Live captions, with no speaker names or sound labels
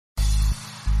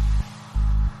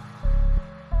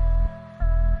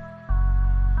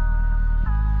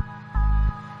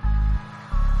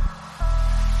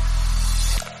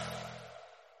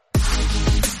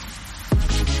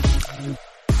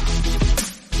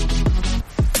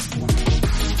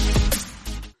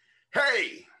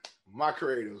My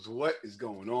creatives, what is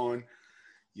going on?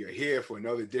 You're here for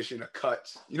another edition of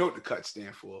Cuts. You know what the Cuts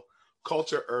stand for?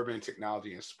 Culture, Urban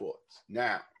Technology, and Sports.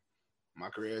 Now, my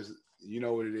creators, you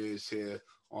know what it is here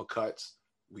on Cuts.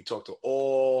 We talk to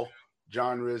all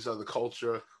genres of the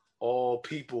culture, all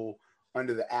people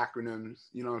under the acronyms,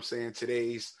 you know what I'm saying?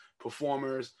 Today's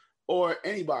performers or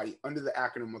anybody under the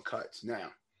acronym of Cuts. Now,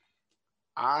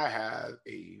 I have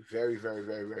a very, very,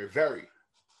 very, very, very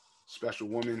special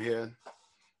woman here.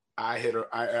 I hit her.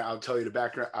 I'll tell you the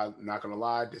background. I'm not gonna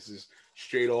lie. This is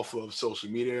straight off of social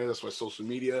media. That's why social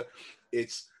media,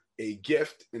 it's a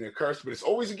gift and a curse, but it's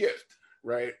always a gift,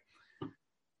 right?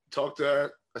 Talk to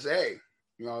her. I say, hey,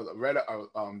 you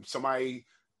know, somebody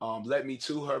led me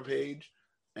to her page,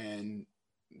 and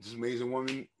this amazing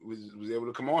woman was able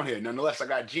to come on here. Nonetheless, I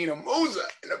got Gina Musa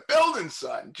in the building,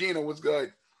 son. Gina, what's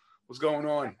good? What's going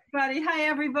on? Hi,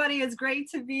 everybody. It's great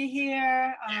to be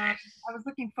here. I was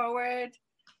looking forward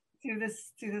to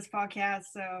this podcast,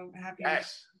 so happy.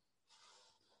 Yes.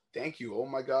 Thank you. Oh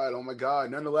my God.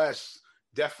 Nonetheless,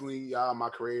 definitely my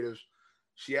creatives.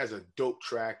 She has a dope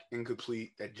track,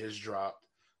 Incomplete, that just dropped.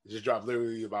 It just dropped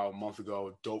literally about a month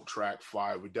ago. Dope track,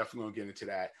 fire. We're definitely gonna get into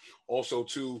that. Also,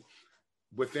 too,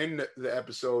 within the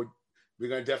episode, you're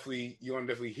gonna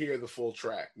definitely hear the full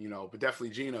track, you know. But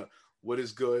definitely, Gina, what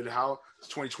is good? How is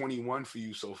 2021 for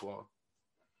you so far?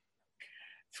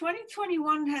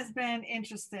 2021 has been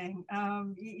interesting.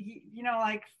 You know,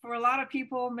 like for a lot of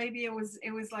people, maybe it was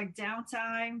like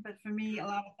downtime, but for me, a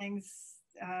lot of things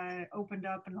opened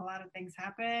up and a lot of things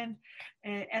happened.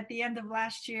 At the end of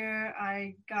last year,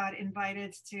 I got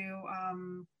invited to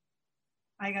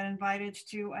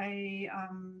a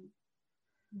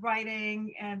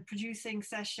writing and producing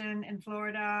session in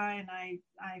Florida, and I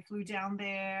flew down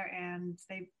there, and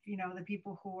they, you know, the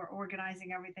people who were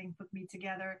organizing everything put me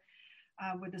together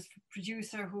with this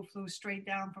producer who flew straight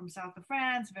down from south of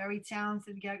France, very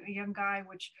talented young guy,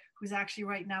 who's actually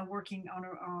right now working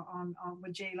on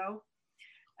with J-Lo.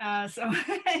 So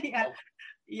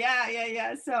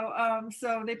yeah.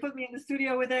 So they put me in the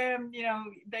studio with him. You know,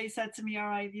 they said to me, all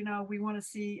right, you know, we want to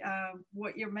see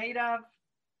what you're made of,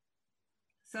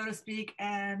 so to speak.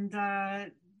 And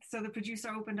so the producer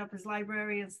opened up his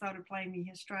library and started playing me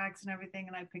his tracks and everything,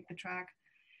 and I picked the track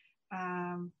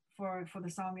for the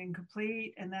song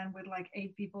Incomplete. And then with like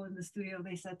 8 people in the studio,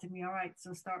 they said to me, all right,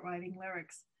 so start writing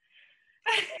lyrics.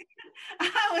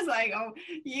 I was like, oh,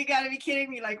 you got to be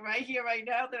kidding me, like right here, right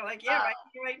now. They're like, yeah, right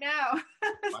here, right now.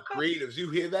 My creatives,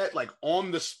 you hear that? Like on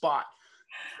the spot.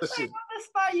 Listen, like on the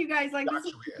spot, you guys, like this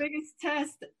is the biggest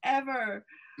test ever.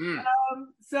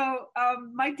 So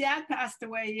my dad passed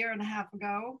away a year and a half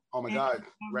ago. Oh my God,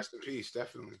 rest in peace,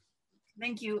 definitely.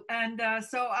 Thank you. And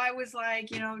so I was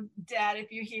like, you know, Dad,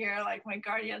 if you're here, like my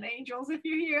guardian angels, if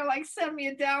you're here, like send me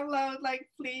a download, like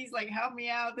please, like help me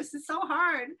out. This is so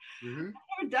hard. Mm-hmm.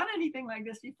 I've never done anything like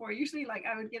this before. Usually, like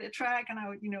I would get a track and I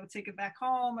would, you know, take it back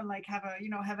home and like have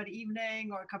an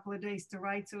evening or a couple of days to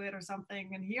write to it or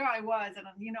something. And here I was, and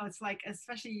you know, it's like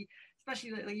especially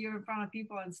like you're in front of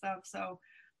people and stuff. So,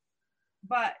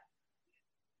 but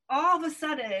all of a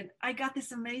sudden, I got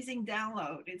this amazing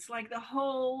download. It's like the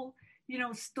whole, you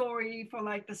know, story for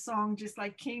like the song just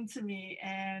like came to me.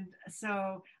 And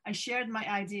so I shared my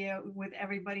idea with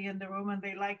everybody in the room and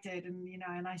they liked it. And, you know,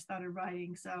 and I started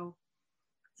writing. So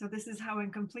this is how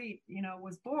Incomplete, you know,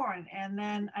 was born. And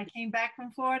then I came back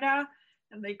from Florida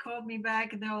and they called me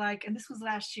back and they're like, and this was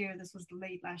last year. This was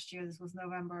late last year. This was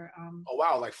November. Oh,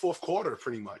 wow. Like fourth quarter,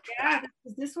 pretty much. Yeah,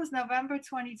 this was November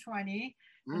 2020.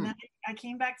 And then I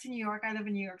came back to New York. I live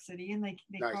in New York City. And they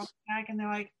nice. Called me back and they're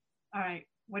like, all right,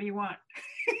 what do you want?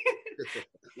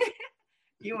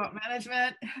 You want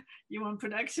management? You want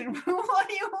production? What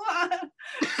do you want?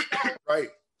 Right.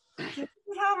 This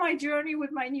is how my journey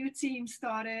with my new team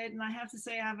started. And I have to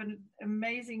say, I have an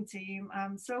amazing team.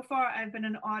 So far, I've been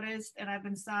an artist and I've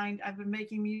been signed. I've been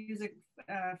making music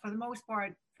for the most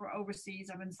part for overseas.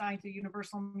 I've been signed to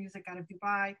Universal Music out of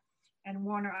Dubai and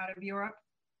Warner out of Europe.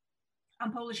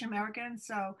 I'm Polish American,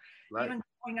 so even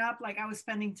growing up, like I was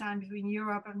spending time between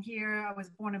Europe and here. I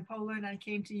was born in Poland. I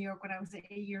came to New York when I was 8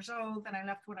 years old. Then I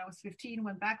left when I was 15,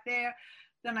 went back there.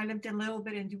 Then I lived a little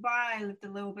bit in Dubai. I lived a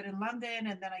little bit in London,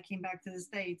 and then I came back to the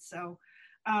States. So,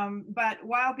 but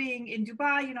while being in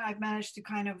Dubai, you know, I've managed to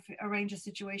kind of arrange a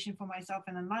situation for myself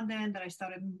in London that I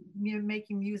started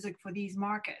making music for these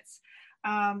markets.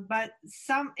 But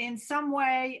in some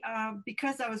way,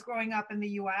 because I was growing up in the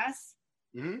U.S.,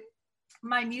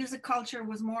 my music culture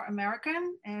was more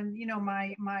American, and you know,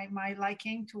 my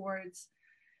liking towards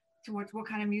what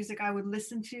kind of music I would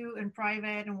listen to in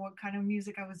private and what kind of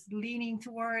music I was leaning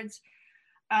towards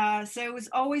So it was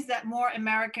always that more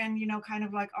American, kind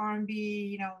of like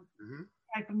R&B, Mm-hmm.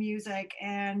 type of music.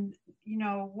 And,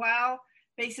 while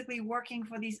basically working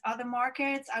for these other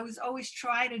markets, I was always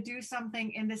trying to do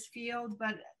something in this field.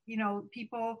 But,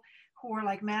 people who were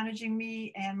like managing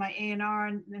me and my A&R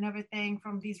and everything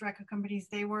from these record companies,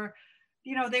 they were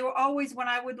always, when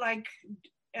I would like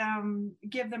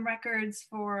give them records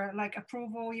for like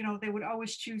approval, they would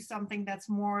always choose something that's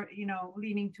more,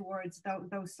 leaning towards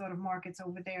those sort of markets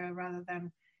over there rather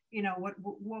than,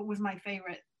 what was my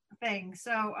favorite thing.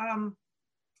 So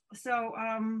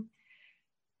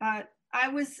I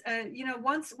was,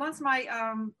 once my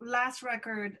last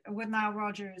record with Nile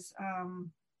Rodgers,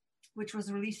 which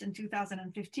was released in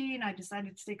 2015, I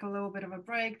decided to take a little bit of a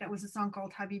break. That was a song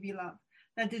called Habibi Love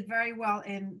that did very well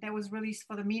that was released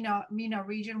for the MENA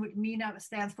region, which MENA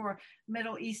stands for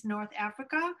Middle East North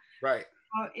Africa. Right.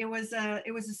 It was a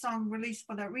song released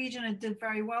for that region. It did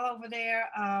very well over there.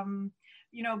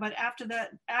 But after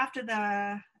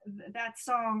that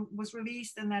song was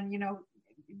released, and then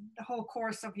the whole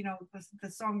course of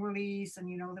the song release, and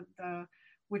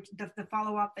the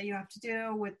follow-up that you have to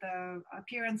do with the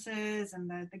appearances and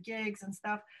the gigs and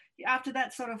stuff. After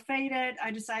that sort of faded,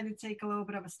 I decided to take a little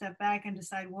bit of a step back and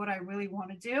decide what I really want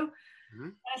to do. Mm-hmm.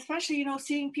 Especially,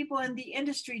 seeing people in the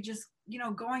industry just,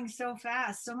 going so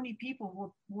fast. So many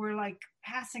people were like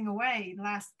passing away the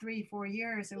last 3-4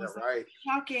 years. It was right.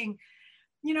 shocking,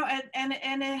 and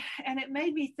it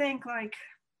made me think like,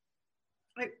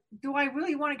 do I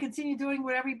really want to continue doing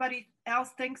what everybody else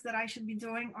thinks that I should be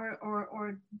doing,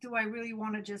 or do I really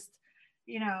want to just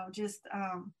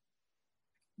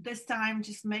this time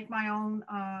just make my own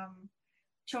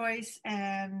choice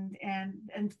and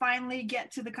finally get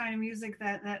to the kind of music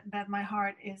that my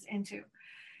heart is into.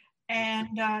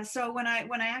 And so when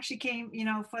I actually came,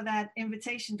 for that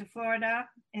invitation to Florida,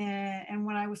 and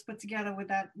when I was put together with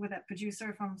that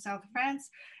producer from South of France,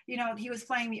 he was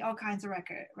playing me all kinds of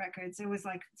records. It was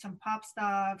like some pop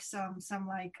stuff, some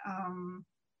like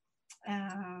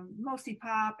mostly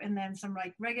pop, and then some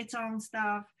like reggaeton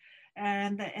stuff.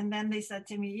 And then they said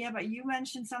to me, yeah, but you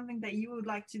mentioned something that you would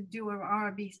like to do an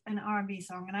R&B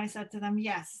song. And I said to them,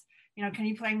 yes. Can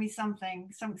you play me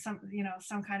something, some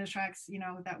kind of tracks,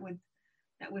 that would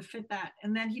fit that.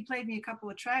 And then he played me a couple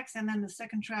of tracks. And then the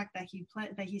second track that he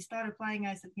started playing,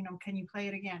 I said, can you play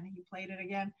it again? And he played it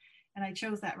again. And I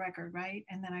chose that record, right?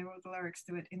 And then I wrote the lyrics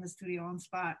to it in the studio on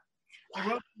spot. I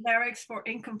wrote lyrics for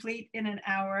Incomplete in an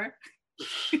hour.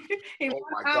 In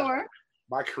 1 hour. God.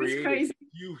 My creative,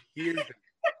 you hear that?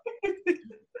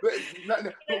 But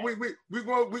we're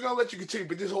gonna let you continue,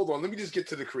 but just hold on. Let me just get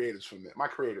to the creatives from there. My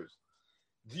creatives.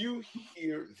 Do you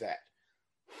hear that?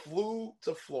 Flew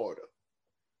to Florida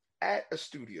at a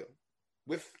studio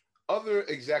with other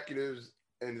executives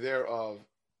and thereof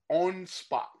on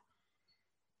spot.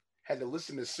 Had to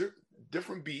listen to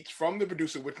different beats from the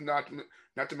producer, which not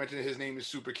to mention his name is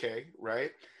Super K,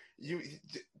 right? You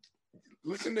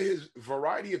listen to his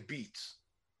variety of beats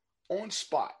on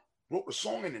spot. Wrote a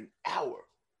song in an hour.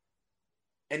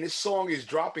 And this song is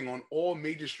dropping on all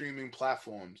major streaming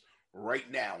platforms right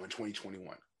now in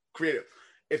 2021. Creative.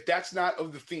 If that's not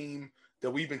of the theme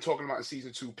that we've been talking about in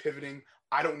season 2, pivoting,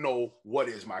 I don't know what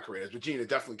is, my creative. But Gina,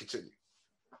 definitely continue.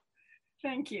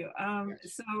 Thank you.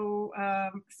 Yes.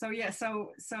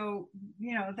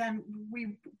 Then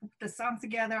we put the song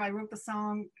together. I wrote the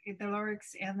song, the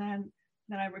lyrics, and then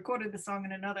I recorded the song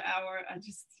in another hour.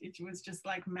 It was just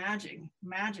like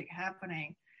magic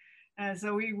happening.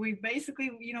 So we basically,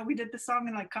 we did the song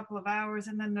in like a couple of hours,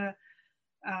 and then the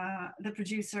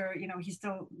producer, he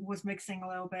still was mixing a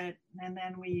little bit, and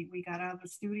then we got out of the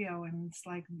studio, and it's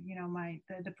like,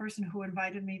 the person who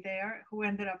invited me there, who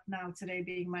ended up now today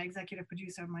being my executive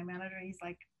producer and my manager, he's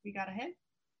like, we got a hit.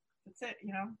 That's it,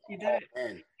 you did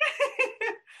it.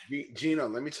 Gina,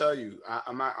 let me tell you,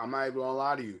 I'm not even gonna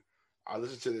lie to you. I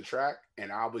listened to the track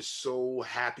and I was so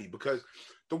happy, because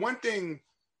the one thing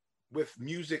with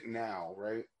music now,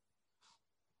 right?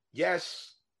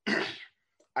 Yes,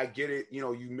 I get it.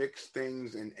 You mix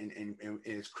things and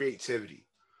it's creativity,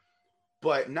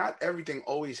 but not everything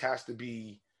always has to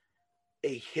be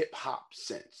a hip hop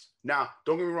sense. Now,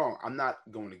 don't get me wrong. I'm not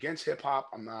going against hip hop.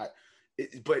 I'm not,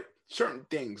 but certain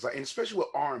things, like, and especially with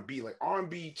R&B, like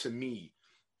R&B to me,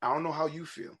 I don't know how you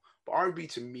feel, but R&B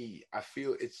to me, I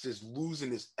feel it's just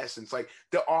losing its essence. Like,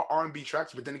 there are R&B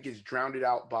tracks, but then it gets drowned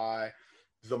out by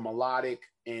the melodic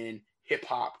and hip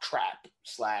hop trap /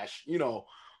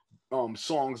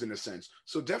 songs in a sense.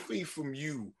 So definitely from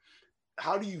you,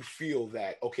 how do you feel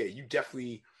that, okay, you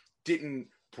definitely didn't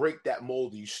break that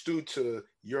mold. You stood to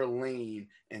your lane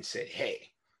and said, hey,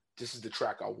 this is the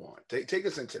track I want. Take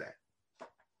us into that.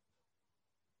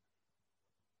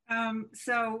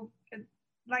 So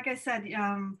like I said,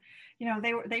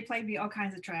 they played me all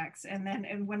kinds of tracks, and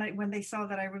then when they saw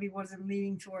that I really wasn't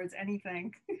leaning towards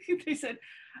anything, they said,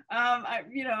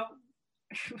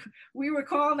 we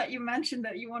recall that you mentioned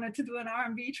that you wanted to do an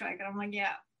R&B track, and I'm like,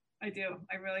 yeah, I do,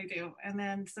 I really do. And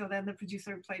then the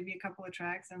producer played me a couple of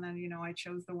tracks, and then I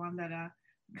chose the one that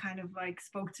kind of like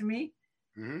spoke to me,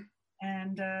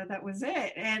 and that was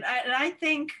it. And I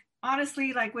think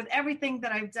honestly, like with everything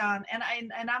that I've done, and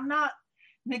I'm not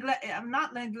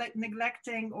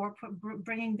neglecting or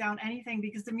bringing down anything,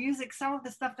 because the music, some of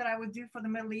the stuff that I would do for the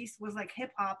Middle East was like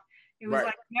hip hop. It was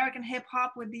like American hip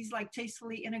hop with these like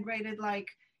tastefully integrated like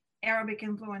Arabic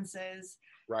influences.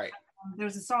 Right.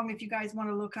 There's a song, if you guys want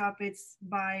to look up, it's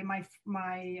by my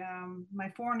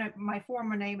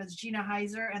former name is Gina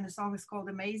Heiser, and the song is called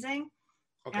Amazing.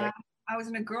 Okay. I was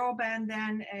in a girl band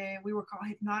then. We were called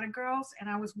Hypnotic Girls, and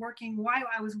I was working while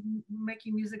I was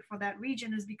making music for that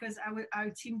region is because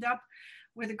I teamed up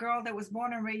with a girl that was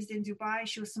born and raised in Dubai.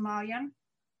 She was Somalian.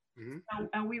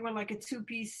 And we were like a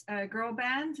two-piece girl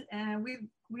band, and we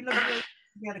looked really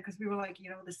together because we were like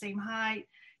the same height,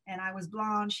 and I was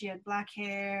blonde, she had black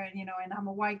hair, and and I'm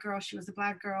a white girl, she was a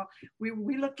black girl.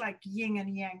 We looked like yin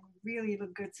and yang, really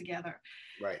looked good together.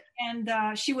 Right. And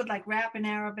she would like rap in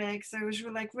Arabic, so it was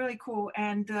really cool.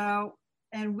 And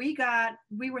we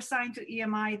were signed to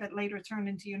EMI, that later turned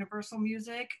into Universal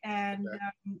Music, and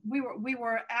we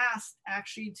were asked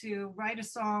actually to write a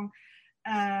song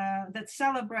that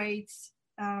celebrates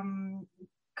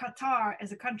Qatar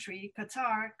as a country,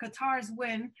 Qatar's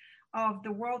win of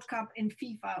the World Cup in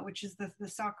FIFA, which is the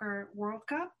soccer World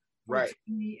Cup. Right.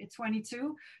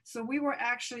 22. So we were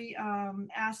actually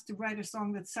asked to write a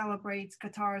song that celebrates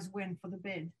Qatar's win for the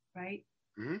bid, right?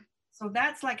 So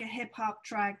that's like a hip hop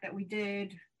track that we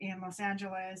did in Los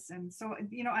Angeles. And so,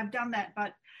 I've done that.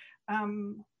 But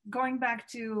going back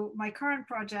to my current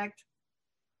project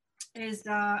is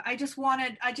I just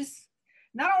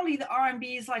not only the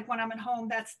R&B is like when I'm at home,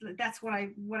 that's what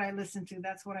I listen to,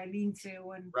 that's what I lean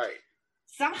to, and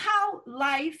somehow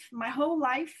my whole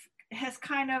life has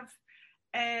kind of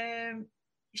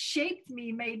shaped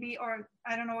me, maybe, or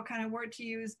I don't know what kind of word to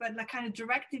use, but like kind of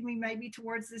directed me maybe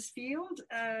towards this field.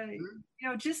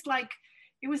 Just like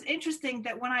it was interesting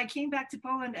that when I came back to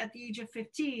Poland at the age of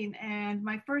 15, and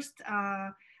my first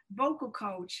vocal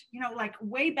coach, like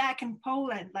way back in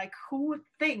Poland, like who would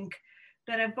think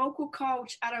that a vocal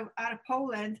coach out of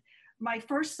Poland, my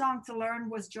first song to learn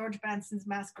was George Benson's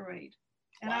Masquerade.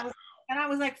 And I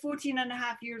was like 14 and a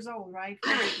half years old, right?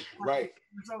 Right.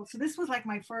 Years old. So this was like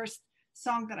my first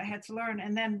song that I had to learn.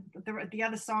 And then the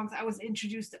other songs, I was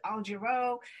introduced to Al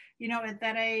Jarreau, at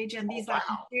that age. And these like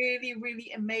really,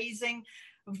 really amazing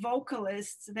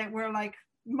vocalists that were like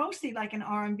mostly like an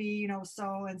R&B,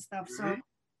 soul and stuff. So,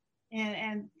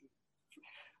 and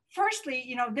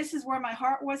firstly, this is where my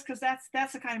heart was, because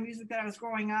that's the kind of music that I was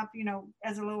growing up,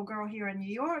 as a little girl here in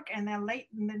New York. And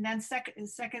then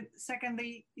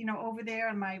secondly, over there,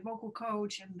 and my vocal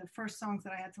coach and the first songs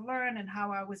that I had to learn and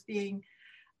how I was being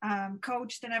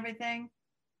coached and everything.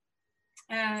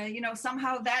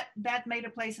 Somehow that made a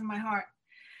place in my heart.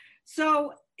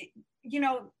 So,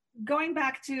 going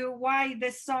back to why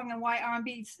this song and why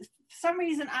R&B, for some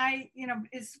reason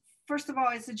is, first of all,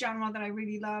 it's a genre that I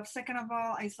really love. Second of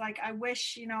all, it's like I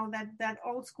wish, that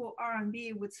old school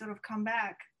R&B would sort of come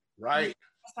back. Right.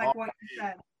 Just like what you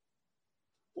said.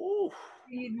 Ooh.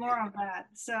 We need more of that.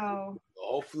 So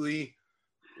hopefully,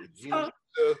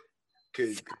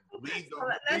 could lead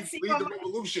the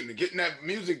revolution to getting that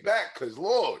music back. Because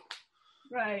Lord.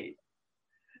 Right.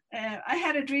 I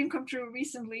had a dream come true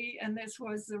recently, and this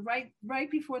was right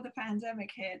before the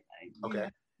pandemic hit.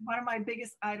 One of my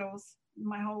biggest idols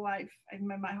my whole life,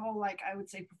 I would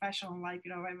say professional life,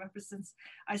 ever since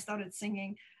I started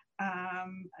singing,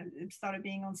 started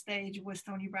being on stage, was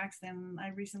Toni Braxton. I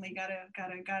recently got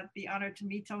the honor to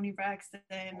meet Toni Braxton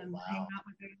and hang out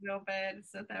with her a little bit.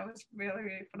 So that was really,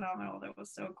 really phenomenal. That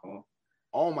was so cool.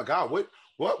 Oh my God. What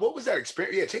was that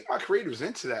experience? Yeah, take my creators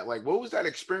into that. Like, what was that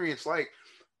experience like?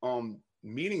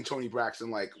 Meeting Toni Braxton,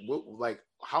 like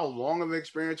how long of an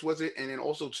experience was it? And then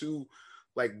also too,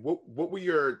 like what were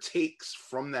your takes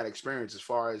from that experience as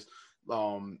far as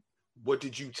what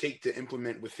did you take to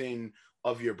implement within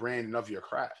of your brand and of your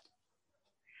craft?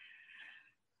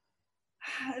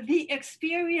 The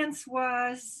experience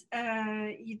was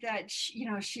that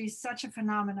she's such a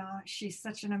phenomenon. She's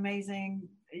such an amazing,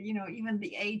 even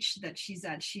the age that she's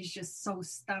at, she's just so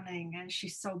stunning, and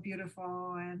she's so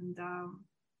beautiful,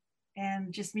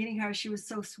 and just meeting her, she was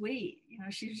so sweet.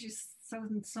 She was just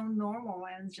so normal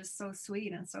and just so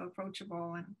sweet and so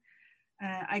approachable. And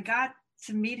I got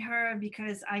to meet her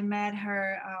because I met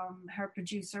her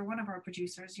producer, one of her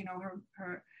producers. You know,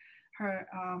 her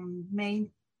main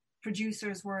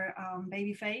producers were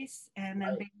Babyface, and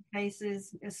then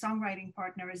Babyface's songwriting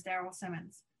partner is Daryl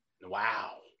Simmons.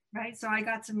 Wow. Right. So I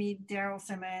got to meet Daryl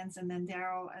Simmons, and then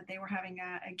Daryl, they were having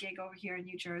a gig over here in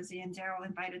New Jersey, and Daryl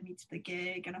invited me to the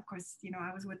gig. And of course, you know,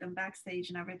 I was with them backstage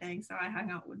and everything. So I hung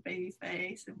out with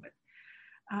Babyface and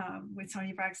with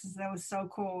Tony Braxton. So that was so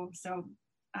cool. So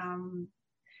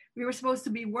we were supposed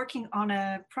to be working on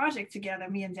a project together,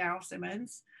 me and Daryl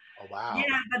Simmons. Oh, wow.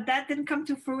 Yeah, but that didn't come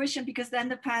to fruition because then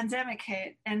the pandemic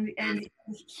hit, and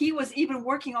he was even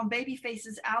working on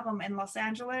Babyface's album in Los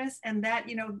Angeles, and that,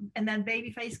 you know, and then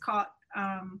Babyface caught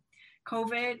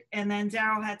COVID, and then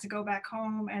Daryl had to go back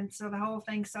home, and so the whole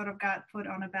thing sort of got put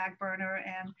on a back burner.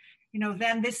 And you know,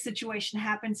 then this situation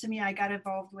happened to me. I got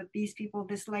involved with these people,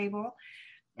 this label,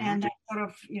 and that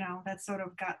sort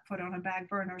of got put on a back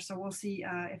burner. So we'll see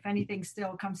if anything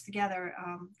still comes together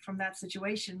from that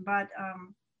situation. But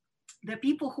the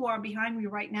people who are behind me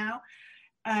right now,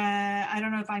 I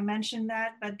don't know if I mentioned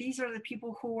that, but these are the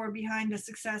people who are behind the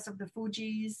success of the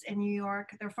Fugees in New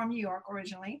York. They're from New York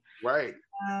originally. Right.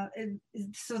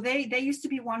 So they used to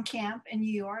be one camp in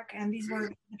New York, and these were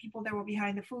the people that were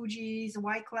behind the Fugees,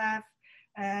 Wyclef,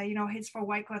 you know, hits for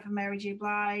Wyclef and Mary J.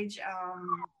 Blige,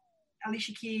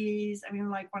 Alicia Keys. I mean,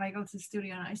 like when I go to the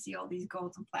studio and I see all these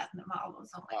golds and platinum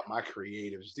albums, I'm like, my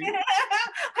creatives, dude.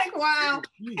 Like, wow.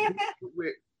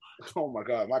 Oh my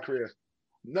God, my creatives.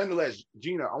 Nonetheless,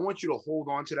 Gina, I want you to hold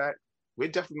on to that. We're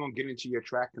definitely going to get into your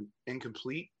track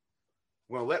Incomplete.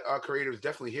 We're going to let our creatives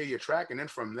definitely hear your track, and then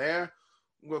from there,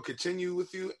 we'll continue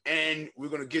with you, and we're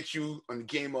going to get you on the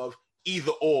game of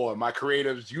either or. My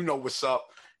creatives, you know what's up.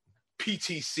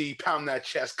 PTC, pound that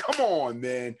chest. Come on,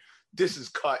 man. This is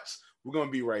Cuts. We're going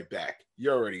to be right back. You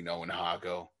already know how I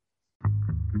go.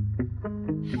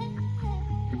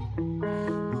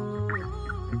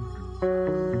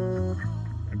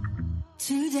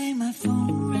 Today my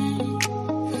phone rang,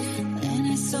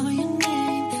 and I saw your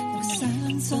name. There was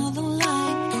silence all the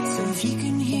line. So if you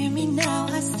can hear me now,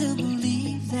 I still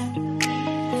believe that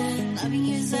loving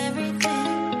is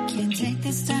everything. Can't take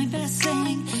this time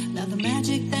passing. Now the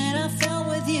magic that I felt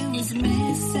with you is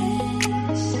missing.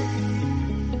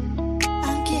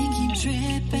 I can't keep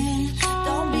tripping.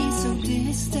 Don't be so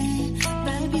distant,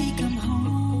 baby, come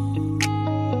home.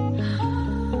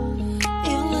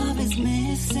 Your love is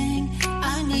missing.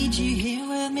 I need you here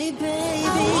with me, baby. I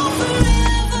want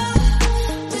forever.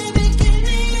 Baby, give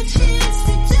me a chance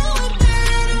to do it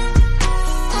better.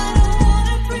 I don't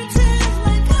wanna pretend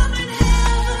like I'm in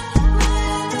heaven.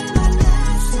 Rather than my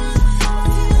last time,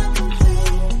 I feel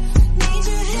incomplete. Need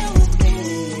you here with me.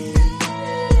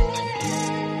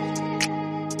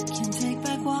 Can't take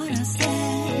back what I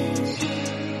said,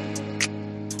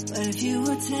 but if you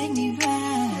would take me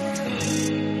back,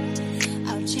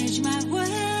 I'll change my way.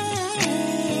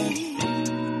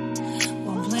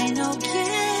 No game.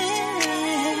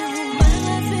 My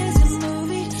life is a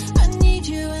movie. I need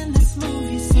you in this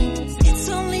movie scene. It's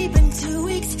only been 2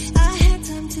 weeks. I had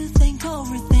time to think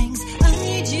over things. I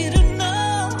need you to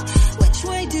know, which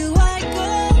way do I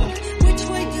go? Which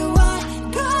way do I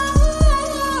go?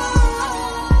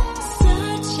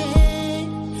 Searching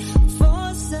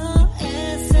for some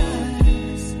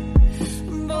answers.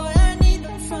 Boy, I need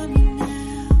them from you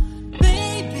now.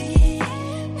 Baby,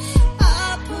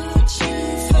 I put you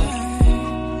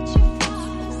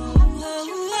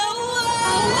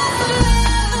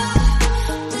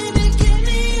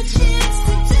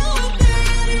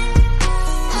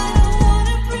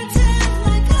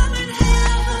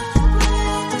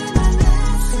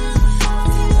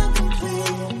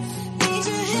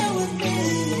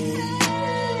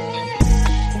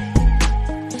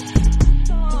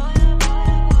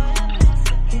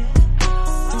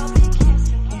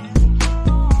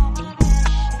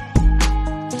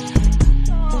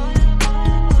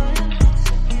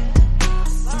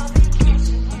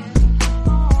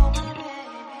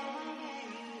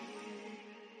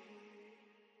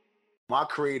My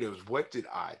creatives, what did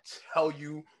I tell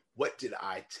you? What did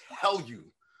I tell you?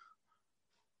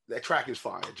 That track is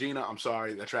fire. Gina, I'm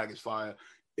sorry. That track is fire.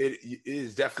 It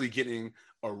is definitely getting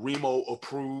a Remo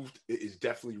approved. It is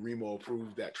definitely Remo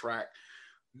approved, that track.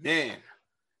 Man.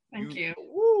 Thank you.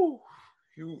 Woo,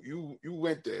 you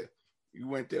went there. You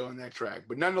went there on that track.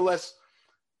 But nonetheless,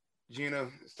 Gina,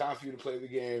 it's time for you to play the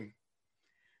game.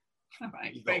 All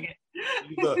right, bring it.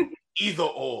 Either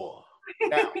or.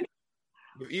 Now,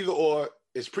 with either or,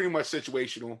 it's pretty much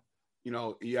situational. You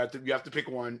know, you have to pick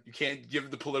one. You can't give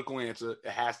the political answer.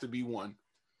 It has to be one.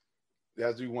 It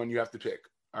has to be one you have to pick.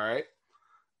 All right?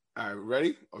 All right,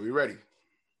 ready? Are we ready?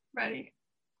 Ready.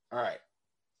 All right.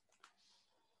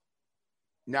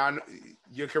 Now,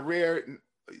 your career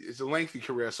is a lengthy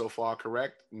career so far,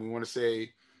 correct? We want to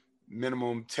say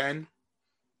minimum 10?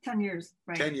 10 years,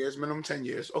 right? 10 years, minimum 10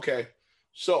 years. Okay.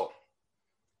 So,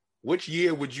 which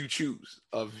year would you choose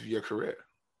of your career?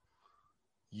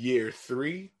 Year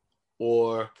 3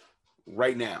 or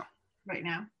right now? Right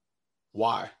now.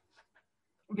 Why?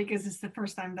 Because it's the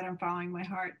first time that I'm following my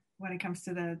heart when it comes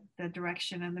to the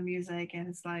direction and the music. And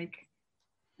it's like,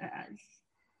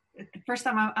 it's the first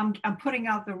time I'm putting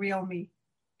out the real me.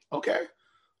 Okay.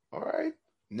 All right.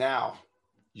 Now,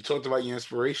 you talked about your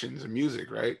inspirations in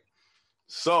music, right?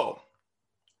 So,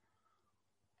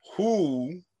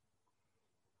 who,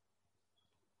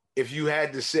 if you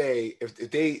had to say,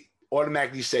 if they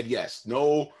automatically said yes,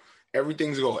 no,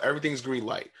 everything's green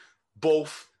light.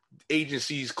 Both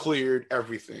agencies cleared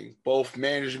everything, both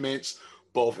managements,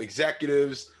 both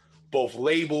executives, both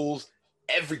labels,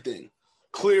 everything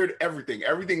cleared everything.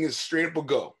 Everything is straight up a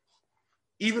go,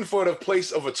 even for the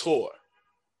place of a tour.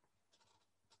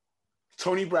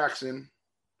 Toni Braxton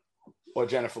or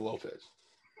Jennifer Lopez?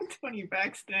 Toni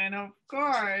Braxton, of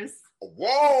course.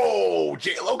 Whoa,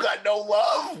 J-Lo got no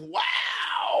love?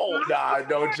 Wow. Nah,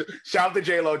 no. Shout out to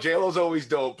J-Lo. J-Lo's always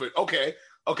dope, but okay,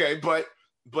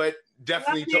 but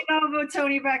definitely. You know,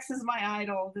 Toni Braxton's my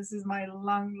idol. This is my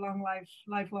lifelong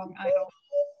idol.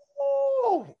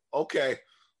 Oh, okay.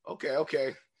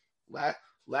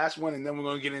 Last one, and then we're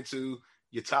gonna get into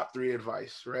your top 3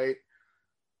 advice, right?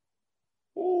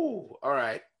 Ooh, all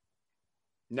right.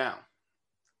 Now,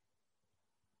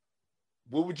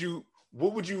 what would you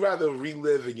rather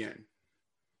relive again?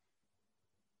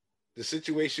 The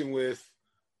situation with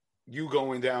you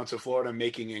going down to Florida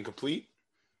making Incomplete,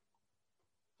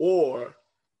 or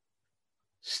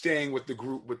staying with the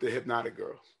group with the Hypnotic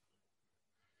Girls?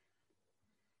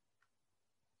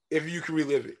 If you can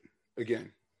relive it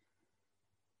again.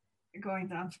 Going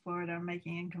down to Florida,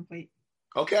 making Incomplete.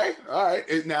 Okay, all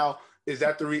right. Now, is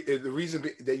that the reason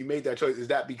that you made that choice? Is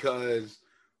that because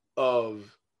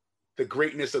of the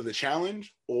greatness of the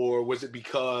challenge, or was it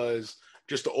because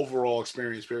just the overall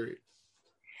experience? Period.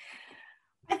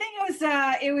 I think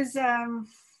it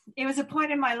was a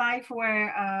point in my life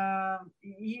where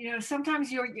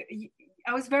sometimes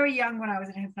I was very young when I was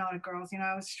in Hypnotic Girls.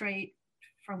 I was straight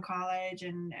from college,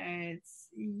 and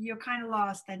you're kind of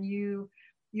lost, and you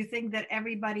think that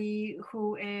everybody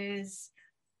who is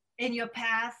in your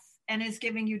path and is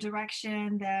giving you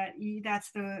direction,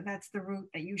 that's the route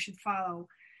that you should follow.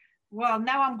 Well,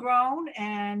 now I'm grown,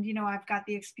 and I've got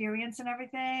the experience and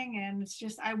everything, and it's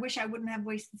just I wish I wouldn't have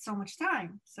wasted so much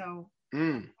time. So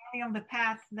I'm on the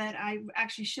path that I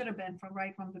actually should have been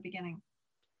right from the beginning.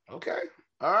 Okay,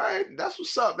 all right, that's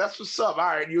what's up. All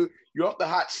right, you're off the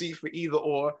hot seat for either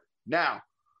or. Now,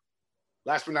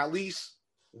 last but not least,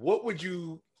 what's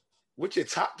your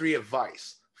top 3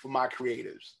 advice for my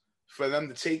creatives, for them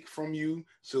to take from you,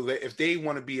 so that if they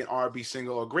want to be an R&B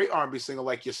singer or a great R&B singer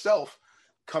like yourself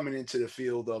coming into the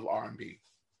field of R&B?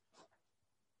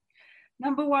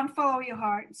 Number 1, follow your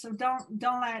heart. So don't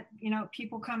let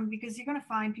people come, because you're going to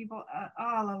find people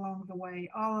all along the way,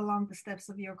 all along the steps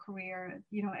of your career.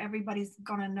 Everybody's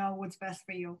going to know what's best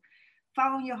for you.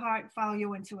 Follow your heart, follow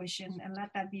your intuition, and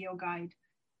let that be your guide.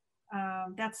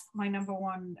 That's my number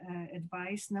 1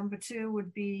 advice. Number 2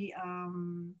 would be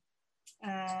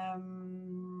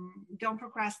don't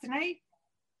procrastinate.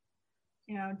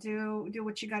 Do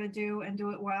what you got to do, and do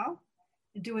it well.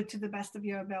 Do it to the best of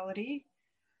your ability.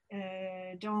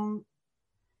 Don't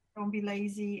be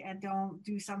lazy, and don't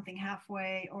do something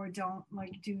halfway, or don't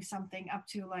do something up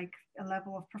to a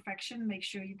level of perfection. Make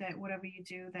sure that whatever you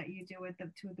do, that you do it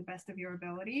to the best of your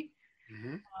ability.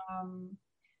 Mm-hmm.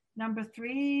 Number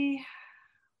 3,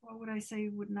 what would I say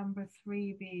would number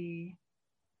 3 be?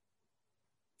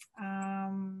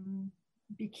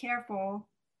 Be careful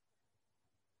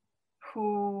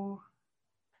who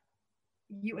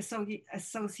you associate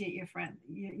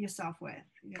yourself with.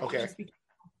 Okay. Just be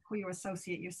careful who you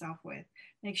associate yourself with.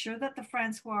 Make sure that the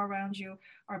friends who are around you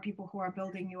are people who are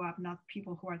building you up, not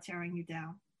people who are tearing you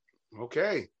down.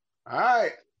 Okay. All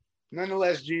right.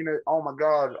 Nonetheless, Gina, oh my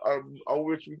God, I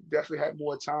wish we definitely had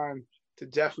more time to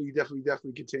definitely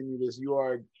continue this. You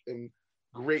are a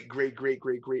great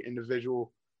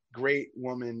individual, great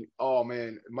woman. Oh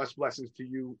man, much blessings to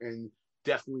you, and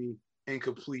definitely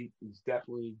Incomplete is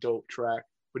definitely dope track.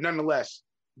 But nonetheless,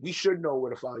 we should know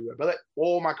where to follow you at. But let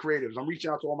all my creatives, I'm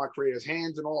reaching out to all my creators,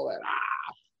 hands and all that.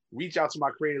 Reach out to my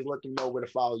creators, let them know where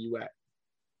to follow you at.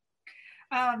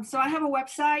 So I have a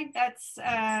website that's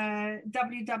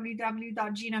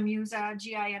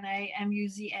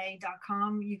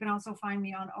www.ginamuza.com. You can also find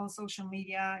me on all social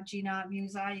media, Gina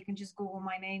Muza. You can just Google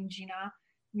my name, Gina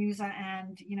Muza,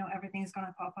 and everything's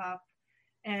gonna pop up.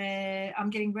 I'm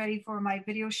getting ready for my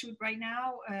video shoot right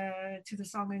now to the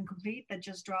song Incomplete that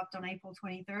just dropped on April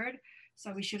 23rd.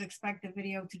 So we should expect the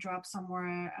video to drop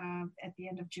somewhere at the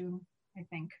end of June, I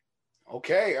think.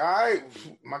 Okay, all right.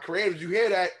 My creatives, you hear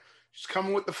that? She's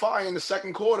coming with the fire in the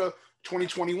second quarter,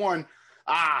 2021.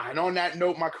 And on that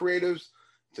note, my creatives,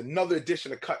 it's another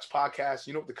edition of Cuts Podcast.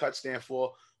 You know what the Cuts stand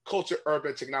for? Culture,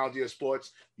 Urban, Technology, and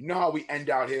Sports. You know how we end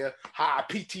out here. Hi,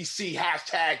 PTC,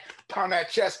 hashtag, pound that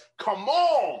chest. Come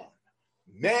on,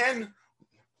 man.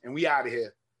 And we out of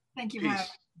here. Thank you, Peace. Matt.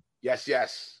 Yes,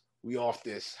 yes. We off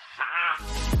this.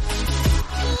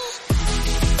 Ha!